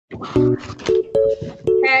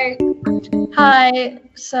Hey, Hi.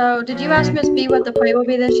 So, did you ask Miss B what the play will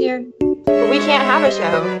be this year? we can't have a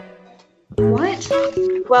show. What?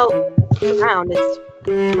 Well, around. It's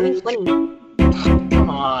 2020. Come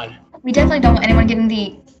on. We definitely don't want anyone getting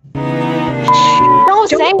the. Don't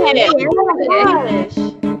say it.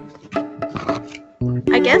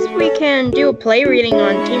 I guess we can do a play reading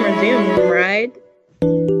on Team or Zoom, right?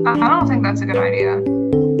 I don't think that's a good idea.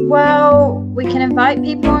 Well, we can invite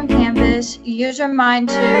people on campus, use your mind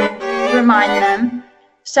to remind them,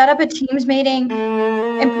 set up a Teams meeting,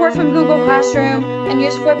 import from Google Classroom, and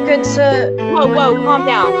use Flipgrid to... Whoa, calm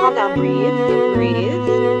down, breathe.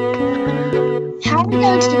 How are we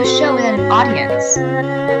going to do a show without an audience?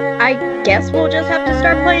 I guess we'll just have to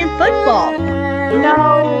start playing football.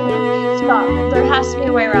 No, stop. There has to be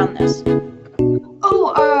a way around this.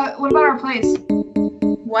 Oh, what about our plays?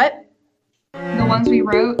 What? The ones we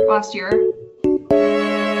wrote last year.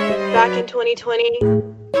 Back in 2020,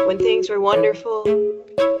 when things were wonderful.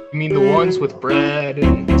 You mean the ones with bread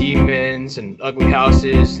and demons and ugly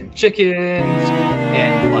houses and chickens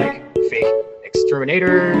and like fake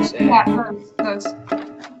exterminators and... Yeah, those.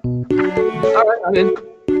 Alright, I'm in.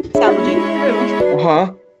 Sounds legit.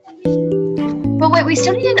 Uh-huh. But wait, we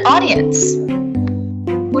still need an audience.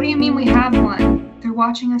 What do you mean we have one? They're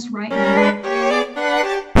watching us right now.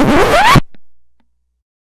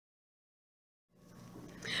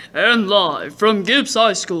 And live from Gibbs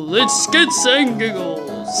High School, it's Skits and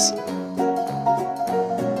Giggles.